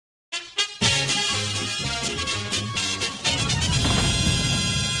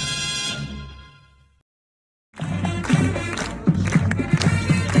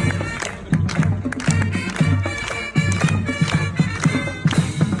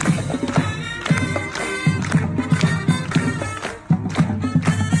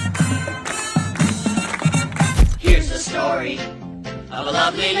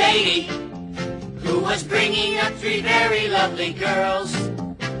lady who was bringing up three very lovely girls.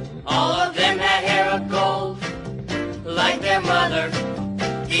 All of them had hair of gold, like their mother,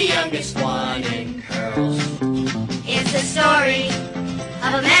 the youngest one in curls. It's the story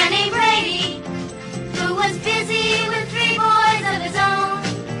of a man named Brady who was busy with three boys of his own.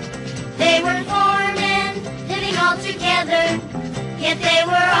 They were four men living all together, yet they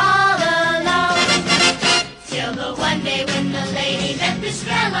were all alone. Till the one day when the lady met this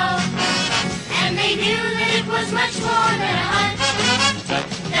fellow, and they knew that it was much more than a hunch,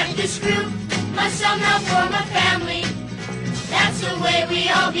 that this group must somehow form a family. That's the way we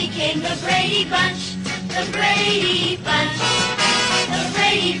all became the Brady Bunch, the Brady Bunch, the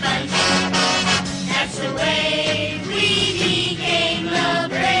Brady Bunch. That's the way we became the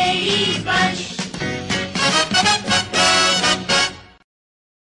Brady Bunch.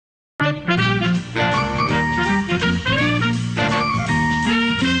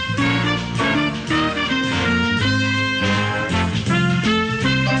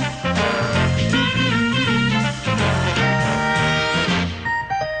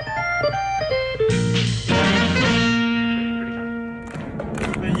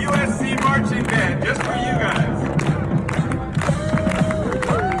 Just for you guys.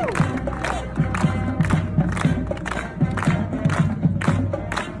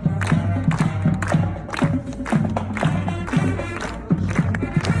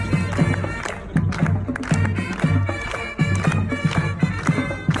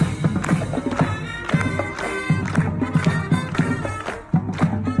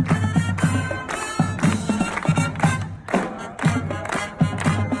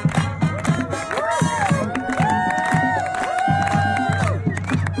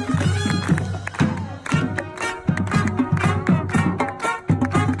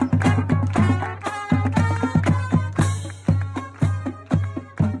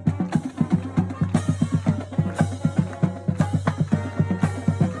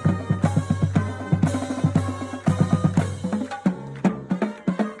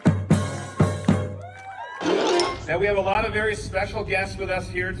 Now we have a lot of very special guests with us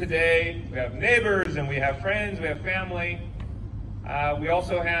here today. We have neighbors and we have friends, we have family.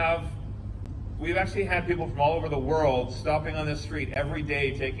 We've actually had people from all over the world stopping on this street every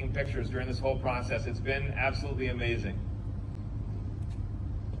day taking pictures during this whole process. It's been absolutely amazing.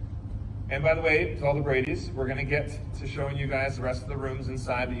 And by the way, to all the Bradys, we're going to get to showing you guys the rest of the rooms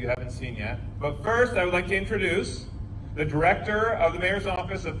inside that you haven't seen yet. But first, I would like to introduce the Director of the Mayor's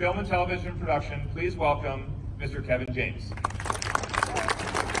Office of Film and Television Production. Please welcome Mr. Kevin James.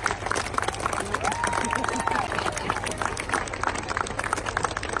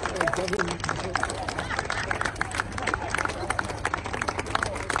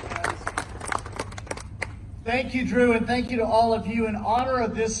 Thank you, Drew, and thank you to all of you in honor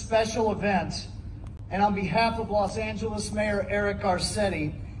of this special event. And on behalf of Los Angeles Mayor Eric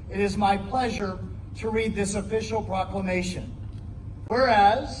Garcetti, it is my pleasure to read this official proclamation.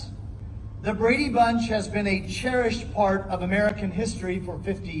 Whereas the Brady Bunch has been a cherished part of American history for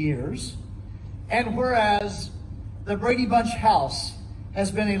 50 years, and whereas the Brady Bunch house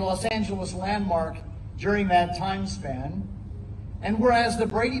has been a Los Angeles landmark during that time span, and whereas the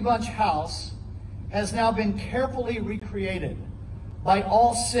Brady Bunch house has now been carefully recreated by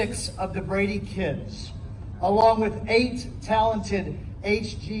all 6 of the Brady kids, along with 8 talented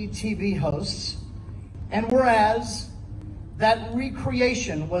HGTV hosts, and whereas that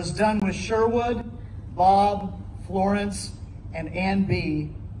recreation was done with Sherwood, Bob, Florence, and Ann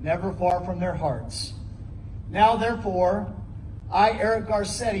B., never far from their hearts. Now, therefore, I, Eric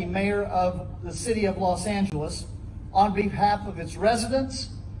Garcetti, Mayor of the City of Los Angeles, on behalf of its residents,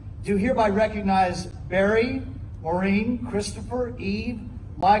 do hereby recognize Barry, Maureen, Christopher, Eve,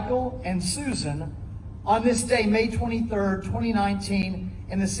 Michael, and Susan on this day, May 23rd, 2019,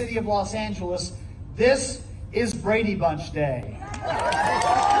 in the City of Los Angeles. This is Brady Bunch Day.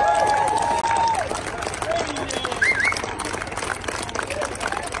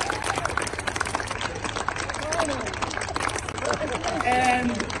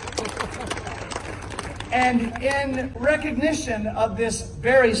 And in recognition of this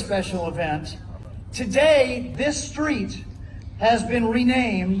very special event, today this street has been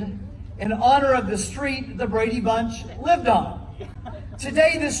renamed in honor of the street the Brady Bunch lived on.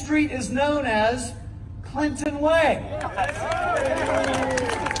 Today this street is known as Clinton Way.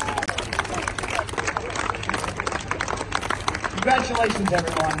 Congratulations,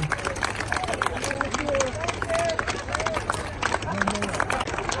 everyone.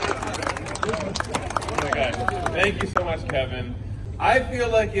 Thank you so much, Kevin. I feel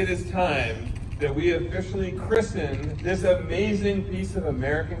like it is time that we officially christened this amazing piece of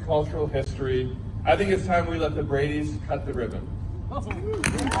American cultural history. I think it's time we let the Bradys cut the ribbon. What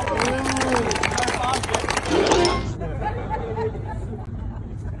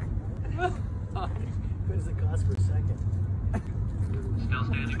does it cost per second? Still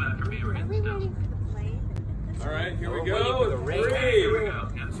standing by for me, we're getting still. All right, here we go.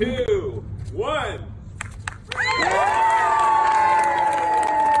 3, 2, 1.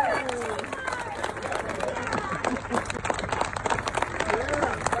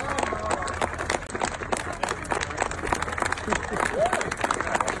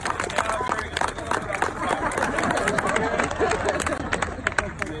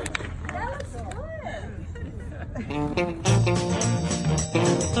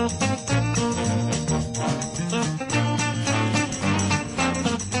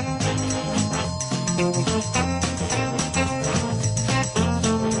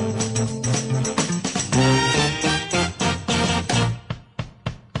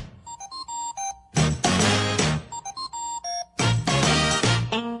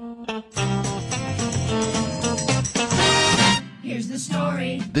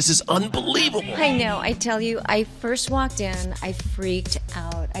 This is unbelievable. I know. I tell you, I first walked in, I freaked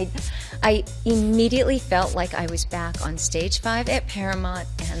out. I immediately felt like I was back on stage 5 at Paramount,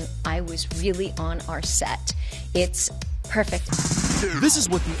 and I was really on our set. It's perfect. This is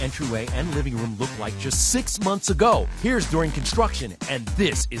what the entryway and living room looked like just 6 months ago. Here's during construction, and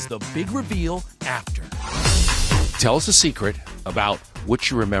this is the big reveal after. Tell us a secret about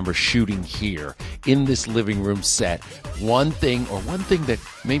what you remember shooting here in this living room set. One thing that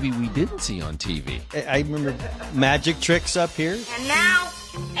maybe we didn't see on TV. I remember magic tricks up here. And now,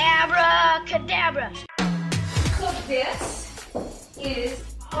 abracadabra. So this is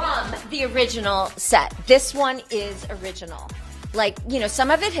from the original set. This one is original. Like, you know,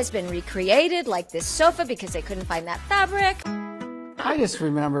 some of it has been recreated, like this sofa, because they couldn't find that fabric. I just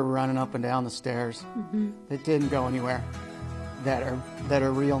remember running up and down the stairs that didn't go anywhere, that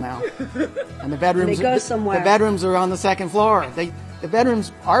are real now. And the bedrooms they go somewhere. The bedrooms are on the second floor.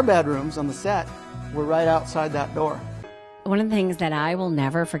 Our bedrooms on the set were right outside that door. One of the things that I will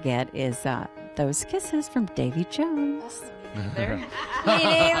never forget is those kisses from Davy Jones. Me neither.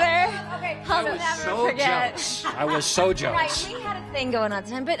 I'll never forget. I was so jealous. Right, we had a thing going on at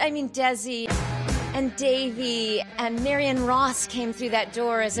the time, but I mean, Desi and Davy and Marion Ross came through that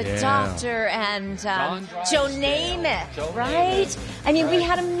door as a doctor, and Joe Namath, right? I mean, we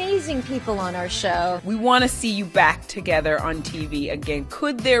had amazing people on our show. We want to see you back together on TV again.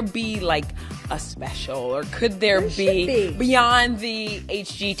 Could there be like a special, or could there be beyond the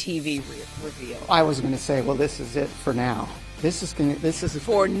HGTV reveal? I was going to say, well, this is it for now. This is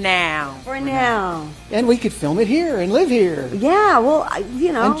for now. For now. And we could film it here and live here. Yeah, well,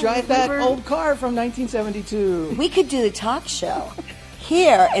 you know. And drive that old car from 1972. We could do the talk show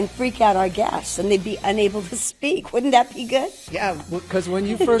here and freak out our guests, and they'd be unable to speak. Wouldn't that be good? Yeah, because when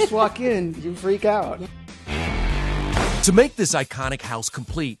you first walk in, you freak out. To make this iconic house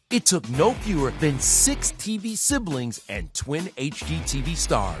complete, it took no fewer than 6 TV siblings and twin HGTV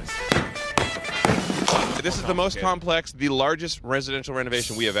stars. This is the most complex, the largest residential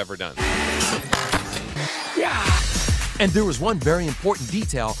renovation we have ever done. Yeah. And there was one very important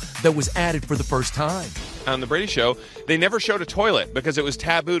detail that was added for the first time. On the Brady show, they never showed a toilet because it was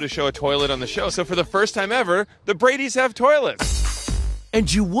taboo to show a toilet on the show. So for the first time ever, the Bradys have toilets. And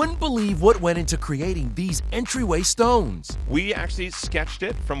you wouldn't believe what went into creating these entryway stones. We actually sketched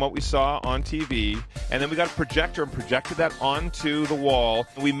it from what we saw on TV, and then we got a projector and projected that onto the wall.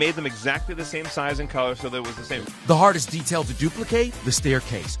 We made them exactly the same size and color so that it was the same. The hardest detail to duplicate? The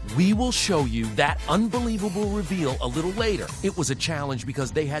staircase. We will show you that unbelievable reveal a little later. It was a challenge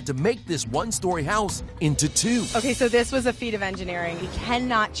because they had to make this one-story house into 2. Okay, so this was a feat of engineering. We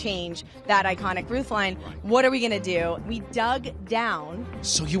cannot change that iconic roof line. What are we going to do? We dug down.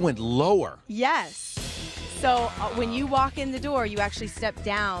 So you went lower? Yes. So when you walk in the door, you actually step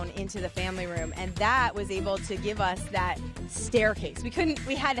down into the family room, and that was able to give us that staircase.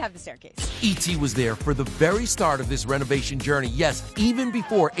 We had to have the staircase. E.T. was there for the very start of this renovation journey. Yes, even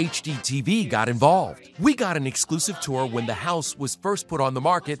before HGTV got involved. We got an exclusive tour when the house was first put on the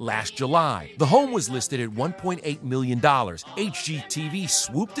market last July. The home was listed at $1.8 million. HGTV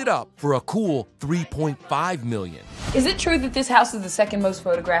swooped it up for a cool $3.5 million. Is it true that this house is the second most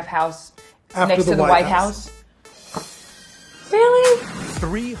photographed house After next to the White House? House. Really?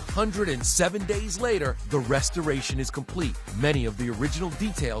 307 days later, the restoration is complete. Many of the original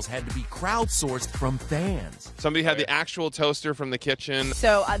details had to be crowdsourced from fans. Somebody had the actual toaster from the kitchen.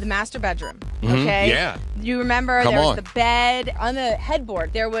 So the master bedroom, Mhm, okay? yeah. You remember Come there was on. the bed. On the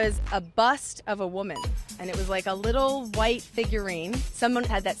headboard, there was a bust of a woman. And it was like a little white figurine. Someone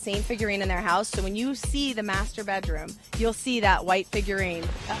had that same figurine in their house. So when you see the master bedroom, you'll see that white figurine.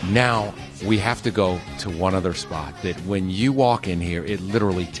 Now, we have to go to one other spot that when you walk in here, it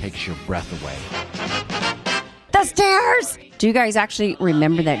literally takes your breath away. The stairs! Do you guys actually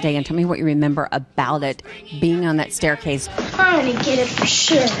remember that day? And tell me what you remember about it, being on that staircase. I'm going to get it for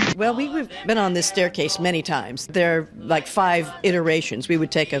sure. Well, we've been on this staircase many times. There are like 5 iterations. We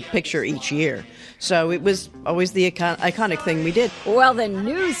would take a picture each year. So it was always the iconic thing we did. Well, the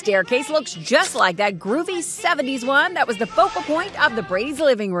new staircase looks just like that groovy 70s one that was the focal point of the Brady's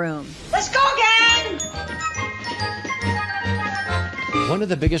living room. Let's go again! One of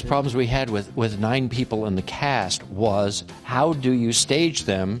the biggest problems we had with 9 people in the cast was how do you stage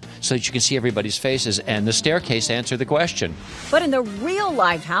them so that you can see everybody's faces? And the staircase answered the question. But in the real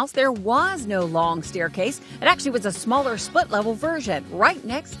live house, there was no long staircase. It actually was a smaller split-level version right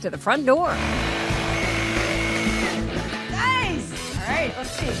next to the front door. Nice! All right,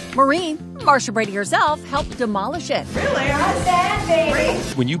 let's see. Maureen, Marsha Brady herself, helped demolish it. Really? Outstanding!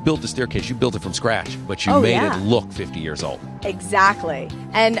 When you built the staircase, you built it from scratch, but you Oh, made yeah. it look 50 years old. Exactly.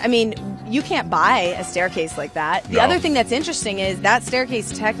 And I mean, you can't buy a staircase like that. The No. other thing that's interesting is that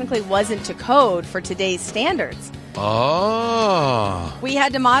staircase technically wasn't to code for today's standards. Oh. We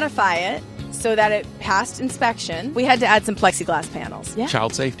had to modify it so that it passed inspection. We had to add some plexiglass panels. Yeah.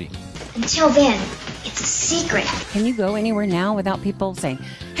 Child safety. Until then, it's a secret. Can you go anywhere now without people saying,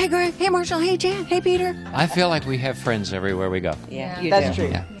 hey Greg, hey Marshall, hey Jan, hey Peter? I feel like we have friends everywhere we go. Yeah, that's true.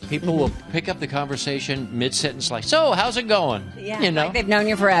 Yeah. People will pick up the conversation mid-sentence like, so, how's it going? Yeah, You know? like they've known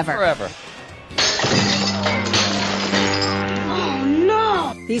you forever. Forever. Oh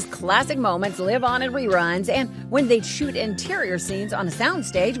no! These classic moments live on in reruns, and when they'd shoot interior scenes on a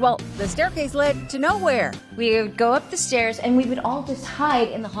soundstage, well, the staircase led to nowhere. We would go up the stairs and we would all just hide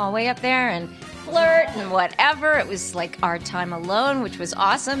in the hallway up there and flirt and whatever. It was like our time alone, which was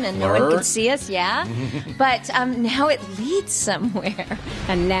awesome, and no one Flirt? could see us, yeah. But now it leads somewhere.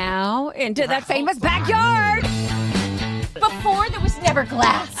 And now into that famous backyard. Before there was never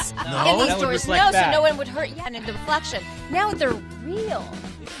glass No? in these That would doors. reflect No, back. so no one would hurt. Yeah, and the reflection. Now they're real.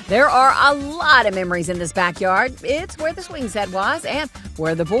 There are a lot of memories in this backyard. It's where the swing set was and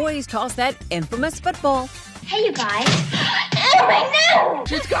where the boys tossed that infamous football. Hey, you guys. Oh, my nose!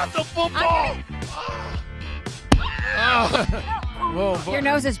 She's got the football! Your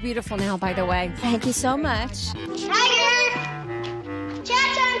nose is beautiful now, by the way. Thank you so much. Tiger!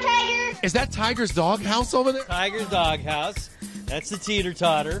 Chat time, Tiger! Is that Tiger's doghouse over there? Tiger's doghouse. That's the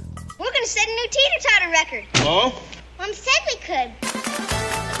teeter-totter. We're going to set a new teeter-totter record. Oh? Mom said we could.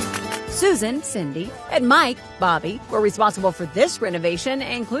 Susan, Cindy, and Mike, Bobby, were responsible for this renovation,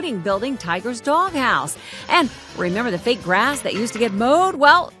 including building Tiger's doghouse. And remember the fake grass that used to get mowed?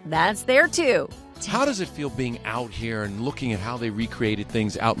 Well, that's there too. How does it feel being out here and looking at how they recreated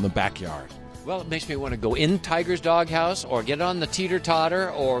things out in the backyard? Well, it makes me want to go in Tiger's doghouse or get on the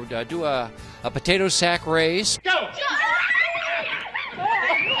teeter-totter or do a potato sack race. Go!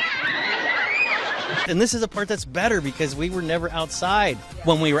 And this is the part that's better because we were never outside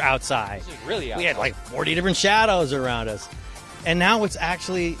when we were outside. Really We had like 40 different shadows around us. And now it's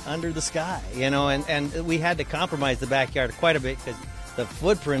actually under the sky, you know, and we had to compromise the backyard quite a bit because the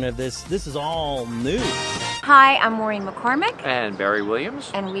footprint of this is all new. Hi, I'm Maureen McCormick, And Barry Williams.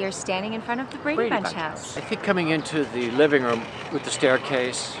 and we are standing in front of the Brady Bunch house. I think coming into the living room with the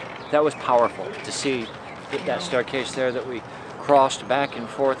staircase, that was powerful to see that staircase there that we crossed back and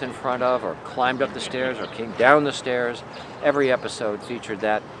forth in front of, or climbed up the stairs, or came down the stairs. Every episode featured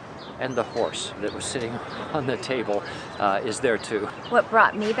that, and the horse that was sitting on the table is there too. What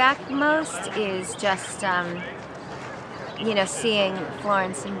brought me back most is just, seeing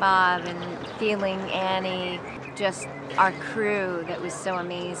Florence and Bob and feeling Annie, just our crew that was so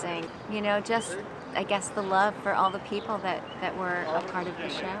amazing. I guess the love for all the people that were a part of the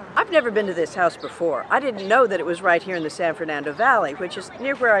show. I've never been to this house before. I didn't know that it was right here in the San Fernando Valley, which is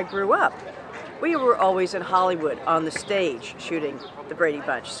near where I grew up. We were always in Hollywood on the stage shooting the Brady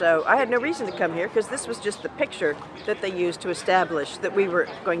Bunch, so I had no reason to come here because this was just the picture that they used to establish that we were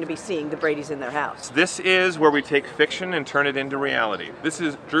going to be seeing the Bradys in their house. This is where we take fiction and turn it into reality. This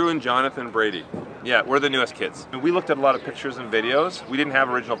is Drew and Jonathan Brady. Yeah, we're the newest kids. We looked at a lot of pictures and videos. We didn't have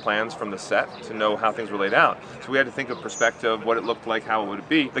original plans from the set to know how things were laid out. So we had to think of perspective, what it looked like, how it would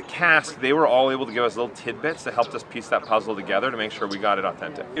be. The cast, they were all able to give us little tidbits that helped us piece that puzzle together to make sure we got it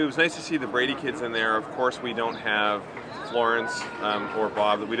authentic. It was nice to see the Brady kids in there. Of course, we don't have Florence or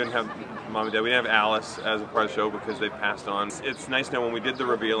Bob. We didn't have Mom and Dad. We didn't have Alice as a part of the show because they passed on. It's nice to know when we did the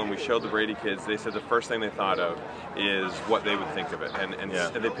reveal and we showed the Brady kids, they said the first thing they thought of is what they would think of it. And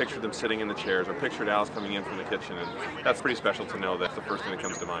they pictured them sitting in the chairs or pictured Alice coming in from the kitchen. And that's pretty special to know that's the first thing that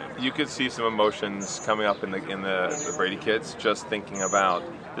comes to mind. You could see some emotions coming up in the Brady kids just thinking about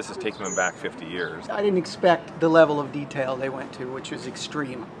this is taking them back 50 years. I didn't expect the level of detail they went to, which was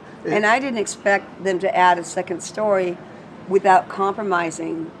extreme. And I didn't expect them to add a second story without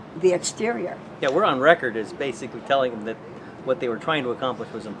compromising the exterior. Yeah, we're on record as basically telling them that what they were trying to accomplish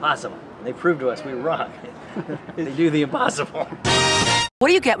was impossible. And they proved to us we were wrong. They do the impossible. What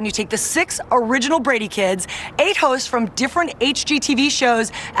do you get when you take the 6 original Brady kids, 8 hosts from different HGTV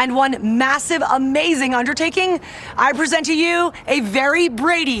shows, and one massive, amazing undertaking? I present to you a very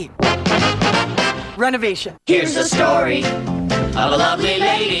Brady renovation. Here's the story of a lovely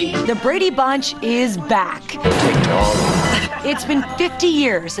lady. The Brady Bunch is back. It's been 50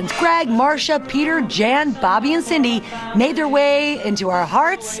 years since Greg, Marcia, Peter, Jan, Bobby, and Cindy made their way into our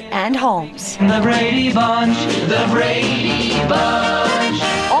hearts and homes. The Brady Bunch, the Brady Bunch.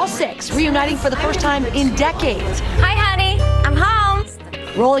 All 6 reuniting for the first time in decades. Hi, honey. I'm home.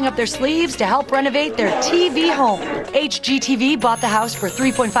 Rolling up their sleeves to help renovate their TV home. HGTV bought the house for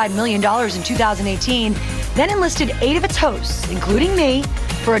 $3.5 million in 2018, then enlisted 8 of its hosts, including me,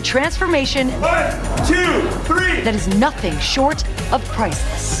 for a transformation 1, 2, 3 that is nothing short of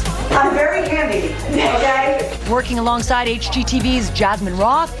priceless. I'm very handy, okay? Working alongside HGTV's Jasmine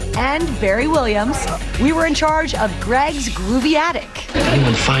Roth and Barry Williams, we were in charge of Greg's groovy attic. If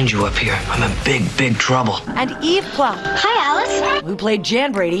anyone finds you up here, I'm in big, big trouble. And Eve Plum, Hi, Alice. who played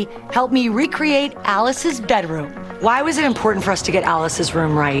Jan Brady, helped me recreate Alice's bedroom. Why was it important for us to get Alice's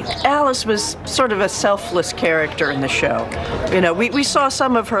room right? Alice was sort of a selfless character in the show. You know, we saw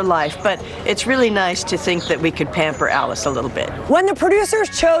some of her life, but it's really nice to think that we could pamper Alice a little bit. When the producers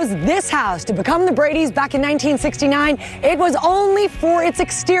chose this house to become the Bradys back in 1969, it was only for its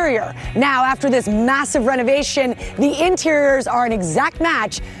exterior. Now, after this massive renovation, the interiors are an exact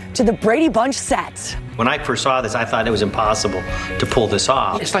match to the Brady Bunch set. When I first saw this, I thought it was impossible to pull this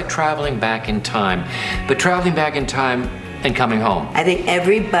off. It's like traveling back in time, but traveling back in time and coming home. I think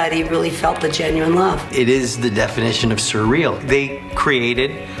everybody really felt the genuine love. It is the definition of surreal. They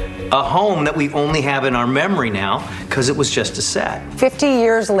created a home that we only have in our memory now because it was just a set. 50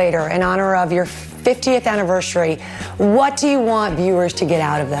 years later, in honor of your 50th anniversary, what do you want viewers to get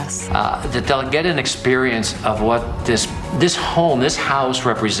out of this? That they'll get an experience of what this home, this house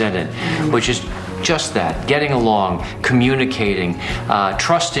represented, which is just that, getting along, communicating,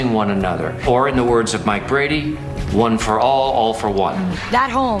 trusting one another. Or in the words of Mike Brady, one for all for one.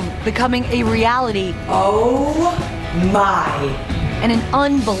 That home becoming a reality. Oh my. In an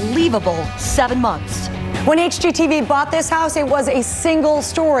unbelievable 7 months. When HGTV bought this house, it was a single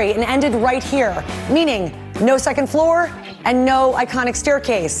story and ended right here, meaning no second floor and no iconic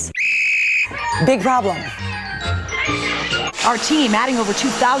staircase. Big problem. Our team adding over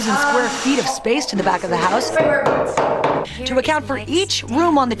 2,000 square feet of space to the back of the house to account for each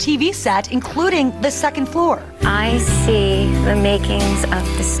room on the TV set, including the second floor. I see the makings of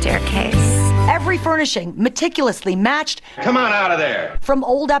the staircase. Every furnishing meticulously matched. Come on out of there. From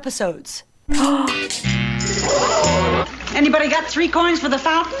old episodes. Anybody got 3 coins for the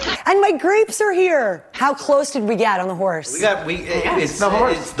fountain? And my grapes are here. How close did we get on the horse? It's the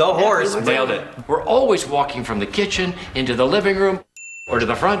horse. It's the horse. Nailed it. We're always walking from the kitchen into the living room, or to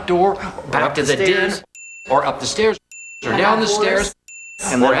the front door, back to the den, or up the stairs, or down the stairs,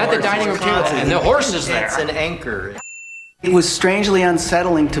 and we're at the dining room table, and the horse is there. It's an anchor. It was strangely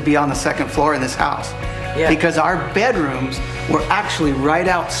unsettling to be on the second floor in this house. Yeah. Because our bedrooms were actually right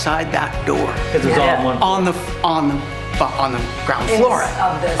outside that door. It was on the ground floor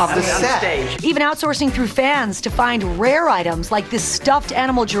of the set. Stage. Even outsourcing through fans to find rare items like this stuffed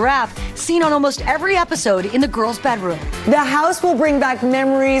animal giraffe seen on almost every episode in the girls' bedroom. The house will bring back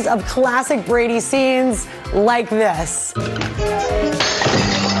memories of classic Brady scenes like this.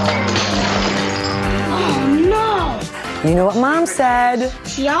 You know what Mom said.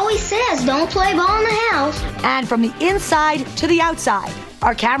 She always says, don't play ball in the house. And from the inside to the outside,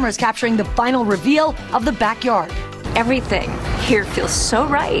 Our cameras capturing the final reveal of the backyard. Everything here feels so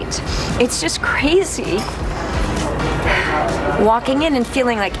right. It's just crazy. Walking in and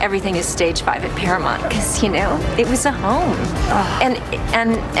feeling like everything is stage 5 at Paramount, because, you know, it was a home.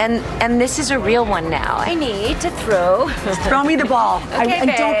 And this is a real one now. I need to throw. Just throw me the ball. Okay,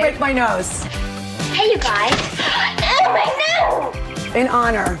 and don't break my nose. Hey, you guys. Oh, my nose! In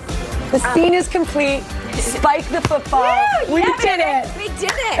honor. The scene is complete. Spike the football. We did it. We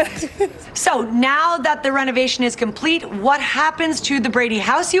did it. So now that the renovation is complete, what happens to the Brady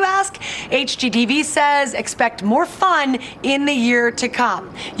house, you ask? HGTV says expect more fun in the year to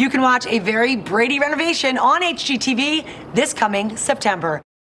come. You can watch a very Brady renovation on HGTV this coming September.